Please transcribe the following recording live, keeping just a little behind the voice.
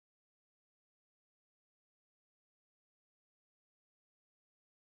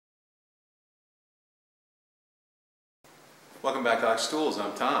Welcome back to Ox Tools.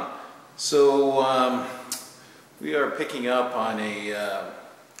 I'm Tom. So we are picking up on a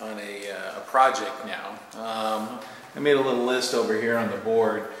project now. I made a little list over here on the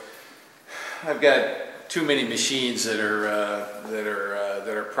board. I've got too many machines that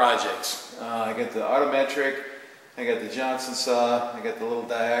are projects. I got the Autometric, I got the Johnson saw, I got the little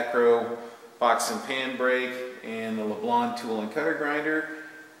Diacro box and pan brake, and the LeBlanc tool and cutter grinder,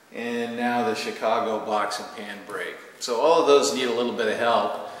 and now the Chicago box and pan brake. So all of those need a little bit of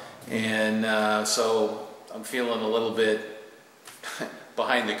help, and so I'm feeling a little bit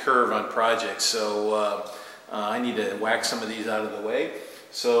behind the curve on projects. So I need to whack some of these out of the way.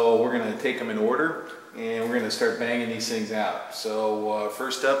 So we're going to take them in order, and we're going to start banging these things out. So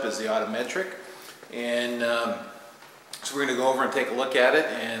first up is the Autometric, and so we're going to go over and take a look at it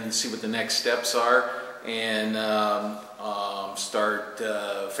and see what the next steps are, and start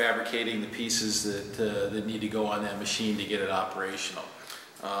fabricating the pieces that need to go on that machine to get it operational.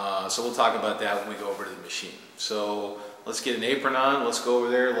 So we'll talk about that when we go over to the machine. So let's get an apron on, let's go over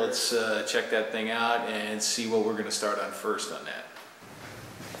there, let's check that thing out and see what we're going to start on first on that.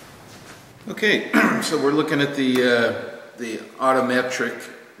 Okay, so we're looking at the Autometric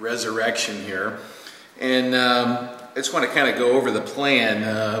Resurrection here, and I just want to kind of go over the plan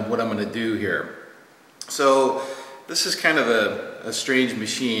of what I'm going to do here. So this is kind of a strange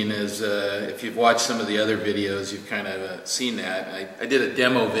machine, as if you've watched some of the other videos, you've kind of seen that. I did a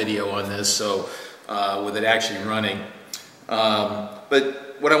demo video on this, so with it actually running.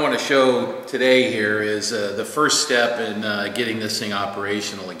 But what I want to show today here is the first step in getting this thing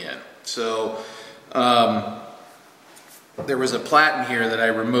operational again. So there was a platen here that I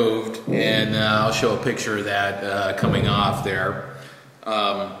removed, and I'll show a picture of that coming off there.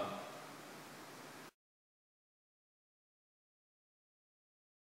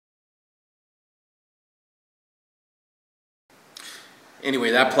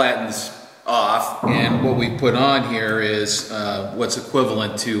 Anyway, that platen's off, and what we put on here is what's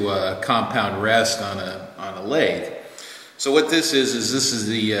equivalent to a compound rest on a lathe. So what this is this is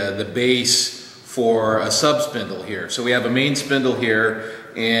the base for a sub spindle here. So we have a main spindle here,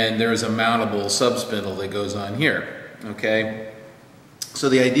 and there's a mountable sub spindle that goes on here. Okay. So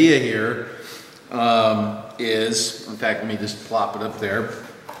the idea here is, in fact, let me just plop it up there.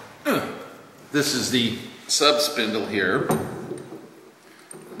 This is the sub spindle here.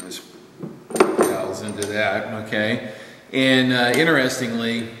 Into that, okay, and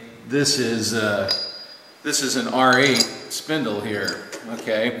interestingly, this is an R8 spindle here,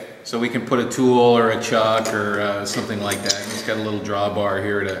 okay, so we can put a tool or a chuck or something like that. It's got a little drawbar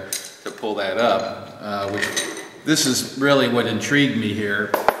here to pull that up, which this is really what intrigued me here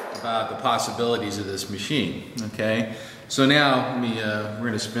about the possibilities of this machine. Okay, so now we're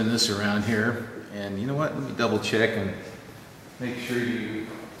going to spin this around here, and you know what? Let me double check and make sure you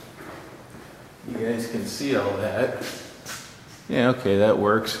guys can see all that. Yeah, okay, that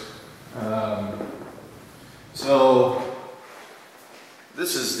works. So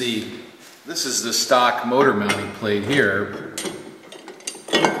this is the stock motor mounting plate here,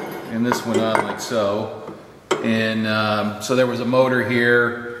 and this went on like so. And so there was a motor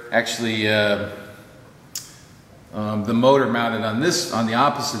here. Actually, the motor mounted on the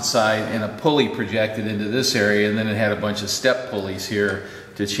opposite side, and a pulley projected into this area, and then it had a bunch of step pulleys here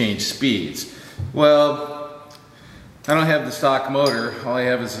to change speeds. Well, I don't have the stock motor, all I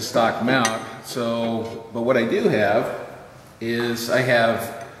have is a stock mount. So, but what I do have is I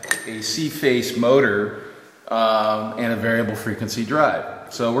have a C-face motor and a variable frequency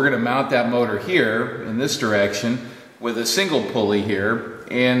drive. So we're going to mount that motor here in this direction with a single pulley here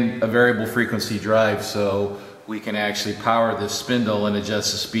and a variable frequency drive, so we can actually power this spindle and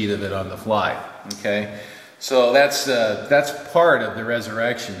adjust the speed of it on the fly. Okay, so that's part of the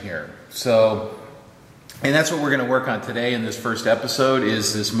resurrection here. So, and that's what we're going to work on today in this first episode,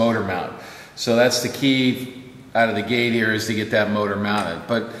 is this motor mount. So that's the key out of the gate here, is to get that motor mounted.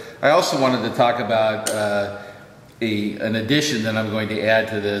 But I also wanted to talk about an addition that I'm going to add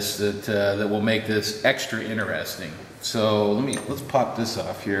to this that will make this extra interesting. So let's pop this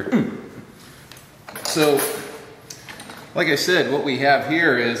off here. So, like I said, what we have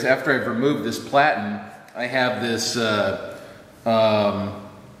here is, after I've removed this platen, I have this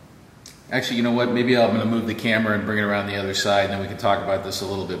actually, you know what, maybe I'm going to move the camera and bring it around the other side, and then we can talk about this a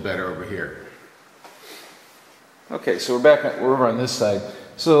little bit better over here. Okay, so we're over on this side.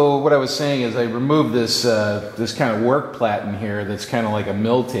 So what I was saying is I removed this this kind of work platen here that's kind of like a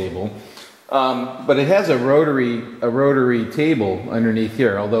mill table, but it has a rotary table underneath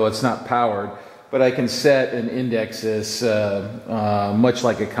here, although it's not powered. But I can set and index this much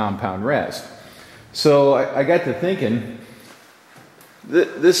like a compound rest. So I got to thinking,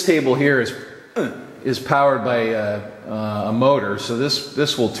 This table here is powered by a motor, so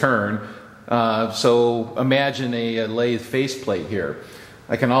this will turn. So imagine a lathe faceplate here.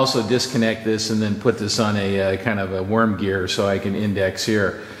 I can also disconnect this and then put this on a kind of a worm gear so I can index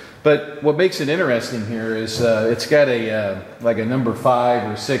here. But what makes it interesting here is it's got a like a number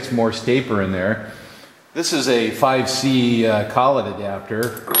 5 or 6 Morse taper in there. This is a 5C collet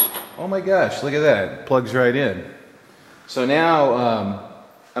adapter. Oh my gosh, look at that, it plugs right in. So now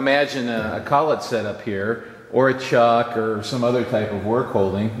imagine a collet setup here, or a chuck, or some other type of work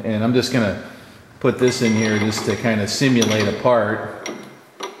holding, and I'm just going to put this in here just to kind of simulate a part.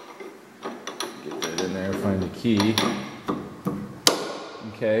 Get that in there, find the key.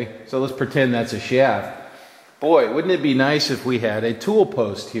 Okay, so let's pretend that's a shaft. Boy, wouldn't it be nice if we had a tool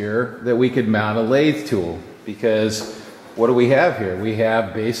post here that we could mount a lathe tool, because what do we have here? We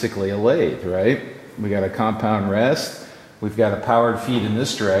have basically a lathe, right? We got a compound rest, we've got a powered feed in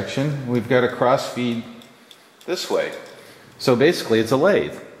this direction, we've got a cross feed this way. So basically it's a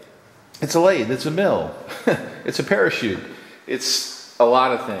lathe. It's a lathe, it's a mill, it's a parachute, it's a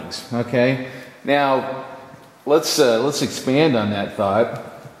lot of things, okay? Now, let's expand on that thought,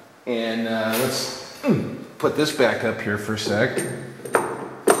 and let's put this back up here for a sec.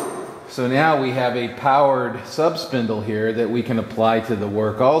 So now we have a powered sub-spindle here that we can apply to the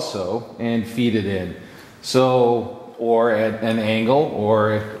work also and feed it in. So, or at an angle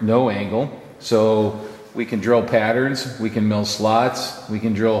or no angle. So we can drill patterns, we can mill slots, we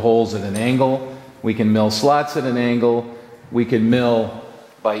can drill holes at an angle, we can mill slots at an angle, we can mill,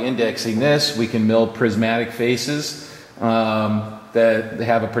 by indexing this, we can mill prismatic faces that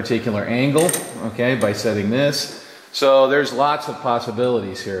have a particular angle, okay, by setting this. So there's lots of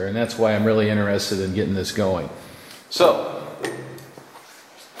possibilities here, and that's why I'm really interested in getting this going. So,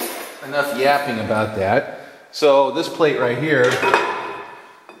 enough yapping about that. So this plate right here,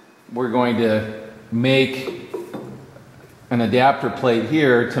 we're going to make an adapter plate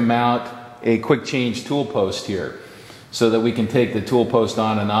here to mount a quick change tool post here, so that we can take the tool post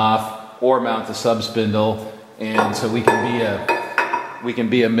on and off, or mount the sub spindle, and so we can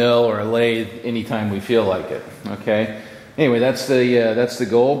be a mill or a lathe anytime we feel like it. Okay. Anyway, that's the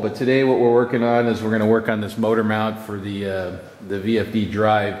goal. But today, what we're working on is we're going to work on this motor mount for the VFD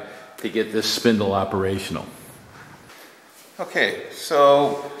drive to get this spindle operational. Okay,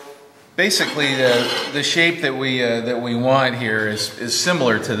 so basically the shape that we want here is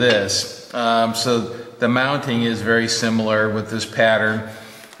similar to this. So the mounting is very similar with this pattern,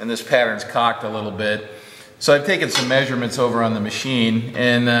 and this pattern's cocked a little bit. So I've taken some measurements over on the machine,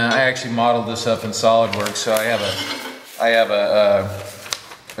 and I actually modeled this up in SolidWorks. So I have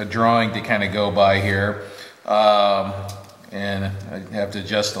a drawing to kind of go by here, and I have to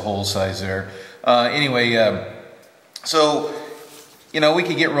adjust the hole size there. Anyway, so you know, we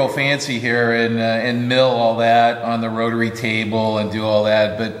could get real fancy here and mill all that on the rotary table and do all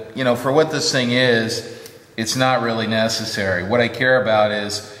that, but you know, for what this thing is, it's not really necessary. What I care about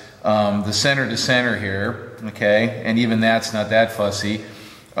is the center to center here, okay, and even that's not that fussy.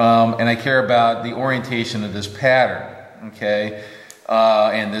 And I care about the orientation of this pattern, okay,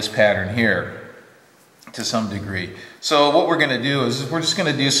 and this pattern here to some degree. So what we're going to do is we're just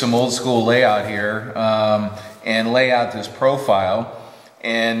going to do some old school layout here and lay out this profile,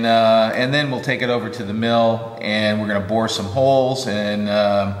 and then we'll take it over to the mill, and we're going to bore some holes and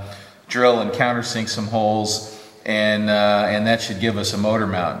drill and countersink some holes, and that should give us a motor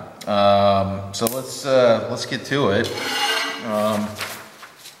mount. So let's get to it.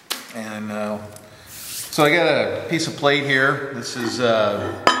 So I got a piece of plate here. This is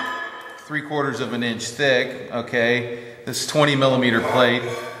 3/4 of an inch thick. Okay, this is 20 millimeter plate.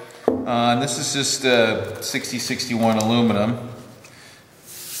 This is just 6061 aluminum.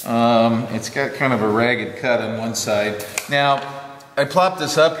 It's got kind of a ragged cut on one side. Now I plopped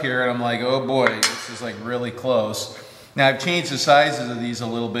this up here, and I'm like, oh boy, this is like really close. Now I've changed the sizes of these a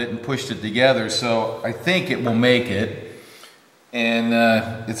little bit and pushed it together, so I think it will make it, and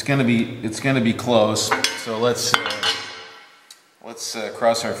it's gonna be close. So let's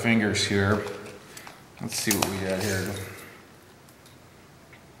cross our fingers here. Let's see what we got here.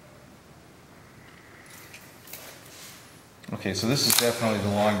 Okay, so this is definitely the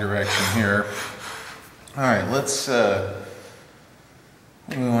long direction here. All right, let's. What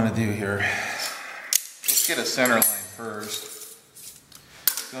do we want to do here? Let's get a center line first.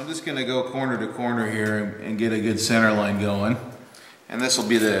 So I'm just going to go corner to corner here and get a good center line going, and this will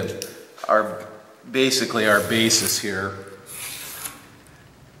be basically our basis here.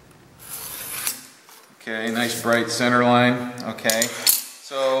 Okay, nice bright center line. Okay,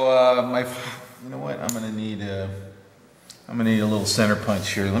 so you know what? I'm I'm gonna need a little center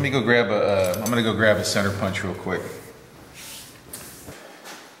punch here. Let me go grab a, I'm gonna go grab a center punch real quick.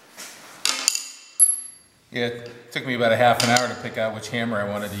 Yeah, it took me about a half an hour to pick out which hammer I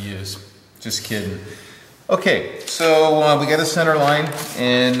wanted to use. Just kidding. Okay, so we got a center line,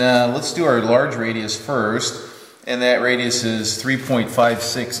 and let's do our large radius first. And that radius is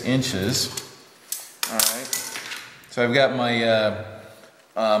 3.56 inches. All right. So I've got my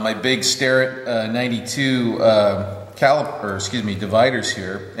my big Starrett 92 dividers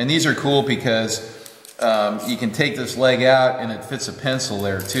here, and these are cool because you can take this leg out and it fits a pencil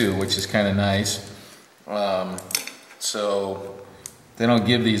there too, which is kind of nice. So they don't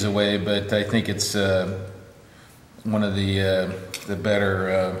give these away, but I think it's one of the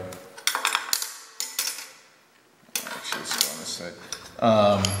better.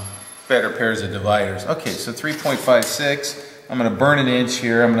 Better pairs of dividers. Okay, so 3.56. I'm going to burn an inch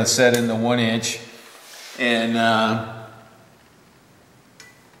here. I'm going to set in the 1 inch and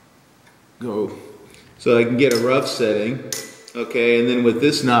go so I can get a rough setting. Okay, and then with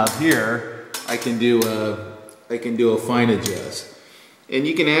this knob here, I can do a fine adjust. And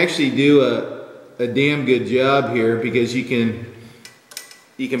you can actually do a damn good job here because you can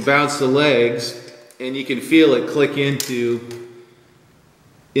bounce the legs and you can feel it click into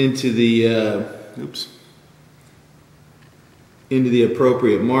the into the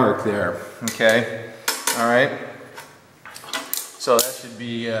appropriate mark there. Okay, all right. So that should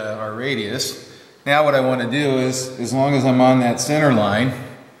be our radius. Now what I want to do is, as long as I'm on that center line,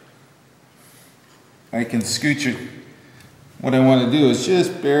 I can scooch it. What I want to do is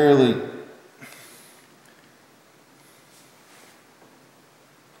just barely.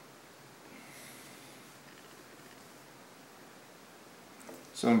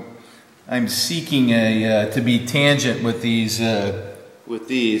 So I'm seeking to be tangent with these, and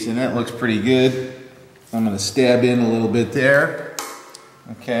that looks pretty good. I'm going to stab in a little bit there.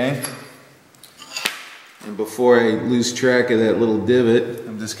 Okay. And before I lose track of that little divot,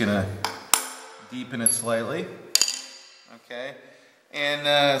 I'm just going to deepen it slightly. Okay.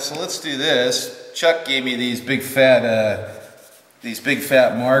 And so let's do this. Chuck gave me these big fat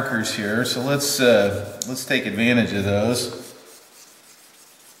markers here. So let's take advantage of those.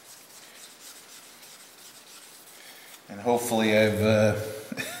 And hopefully I've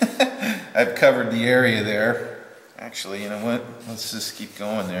covered the area there. Actually, you know what? Let's just keep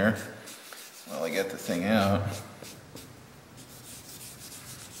going there. Well, I got the thing out.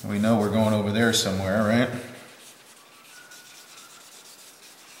 We know we're going over there somewhere, right?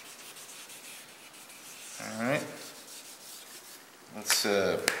 All right. Let's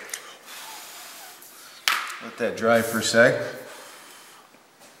let that dry for a sec.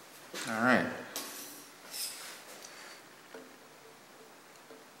 All right.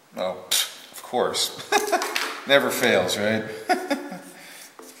 Oh, of course. Never fails, right?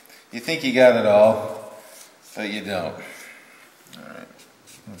 You think you got it all, but you don't. All right,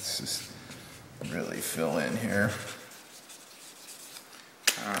 let's just really fill in here.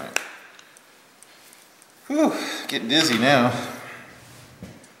 All right. Whew, getting dizzy now.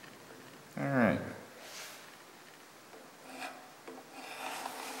 All right.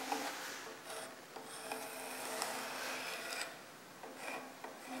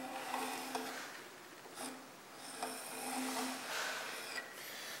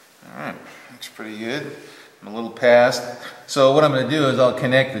 Alright, looks pretty good. I'm a little past. So what I'm going to do is I'll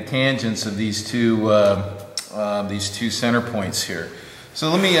connect the tangents of these two center points here. So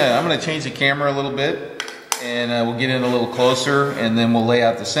let me, I'm going to change the camera a little bit, and we'll get in a little closer, and then we'll lay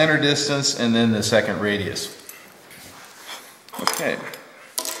out the center distance and then the second radius. Okay,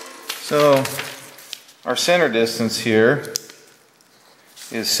 so our center distance here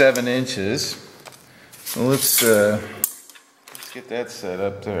is 7 inches. So let's get that set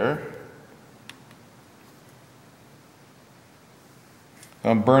up there.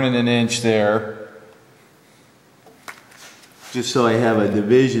 I'm burning an inch there, just so I have a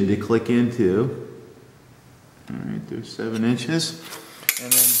division to click into. All right, there's 7 inches.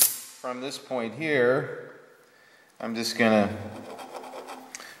 And then from this point here, I'm just gonna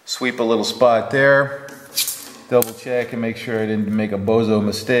sweep a little spot there, double check and make sure I didn't make a bozo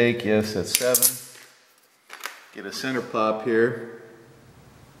mistake. Yes, that's 7. Get a center pop here.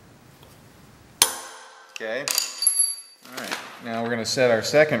 Okay. All right. Now we're going to set our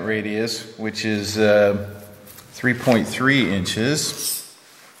second radius, which is 3.3 inches.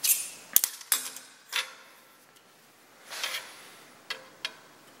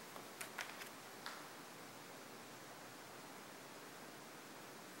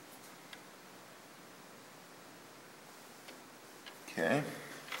 Okay.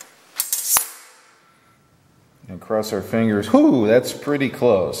 cross our fingers. Whoo, that's pretty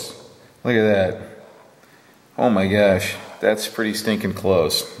close. Look at that. Oh my gosh, that's pretty stinking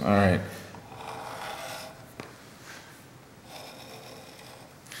close. All right.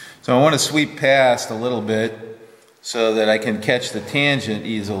 So I want to sweep past a little bit so that I can catch the tangent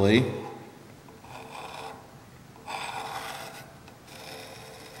easily.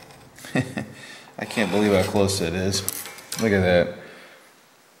 I can't believe how close it is. Look at that.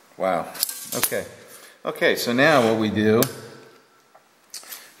 Wow. Okay. Okay, so now what we do,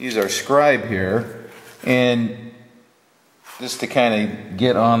 use our scribe here, and just to kind of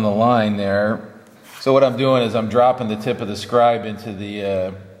get on the line there. So what I'm doing is I'm dropping the tip of the scribe into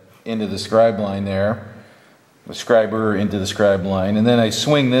the scribe line there, the scriber into the scribe line, and then I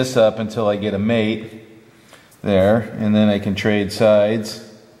swing this up until I get a mate there, and then I can trade sides.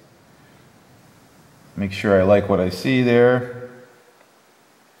 Make sure I like what I see there.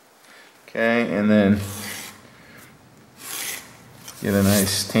 Okay, and then get a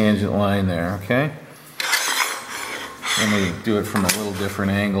nice tangent line there, okay? Let me do it from a little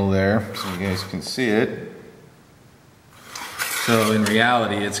different angle there so you guys can see it. So in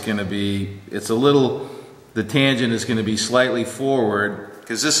reality the tangent is going to be slightly forward,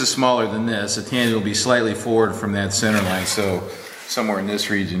 because this is smaller than this. The tangent will be slightly forward from that center line, so somewhere in this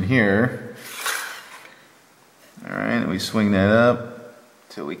region here. Alright, we swing that up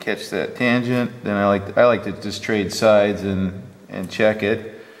till we catch that tangent. Then I like to just trade sides and check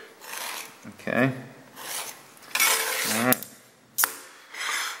it. Okay.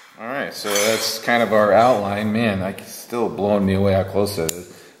 Alright, so that's kind of our outline. Man, it's still blowing me away how close that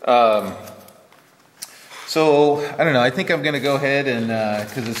is. So, I don't know, I think I'm going to go ahead and,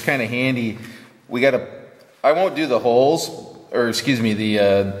 because it's kind of handy, I won't do the holes, or excuse me,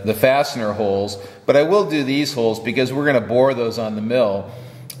 the fastener holes, but I will do these holes because we're going to bore those on the mill,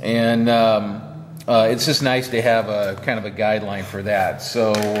 and it's just nice to have a kind of a guideline for that.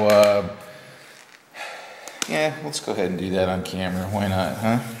 So yeah, let's go ahead and do that on camera. Why not,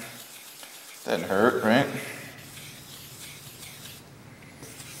 huh? Doesn't hurt, right?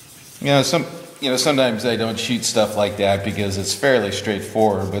 Sometimes I don't shoot stuff like that because it's fairly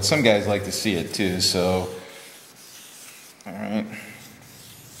straightforward, but some guys like to see it too, so alright.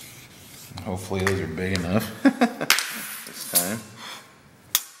 Hopefully those are big enough this time.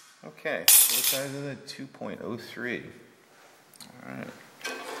 Okay, what size is it? 2.03. Alright.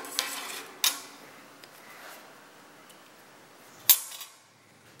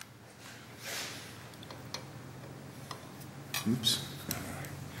 Oops.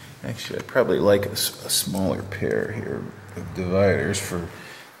 Actually, I'd probably like a smaller pair here of dividers for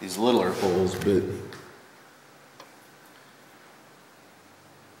these littler holes, but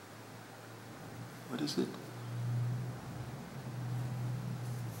what is it?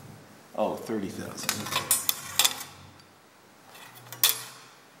 Oh, 30,000.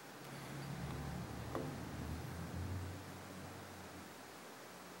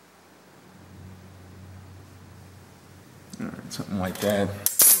 All right, something like that.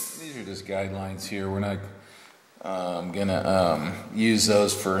 These are just guidelines here. We're not gonna use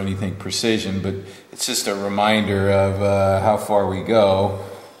those for anything precision, but it's just a reminder of how far we go,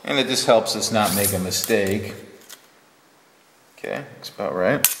 and it just helps us not make a mistake. Okay, that's about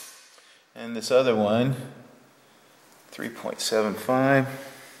right. And this other one, 3.75.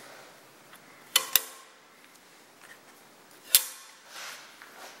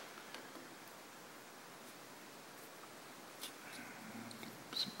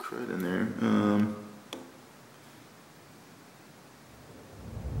 Some crud in there.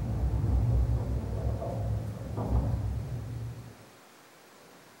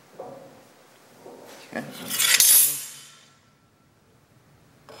 Okay.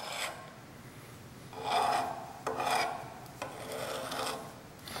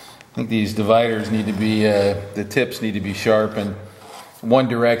 I think these dividers need to be, the tips need to be sharpened. One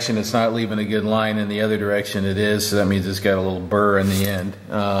direction it's not leaving a good line, and the other direction it is, so that means it's got a little burr in the end.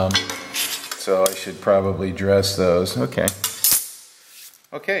 So I should probably dress those. Okay.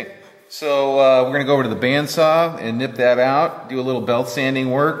 Okay, so we're going to go over to the bandsaw and nip that out, do a little belt sanding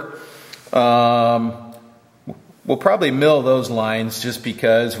work. We'll probably mill those lines just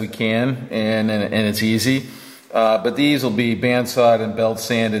because we can, and it's easy. But these will be bandsawed and belt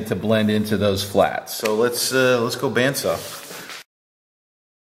sanded to blend into those flats. So let's go bandsaw.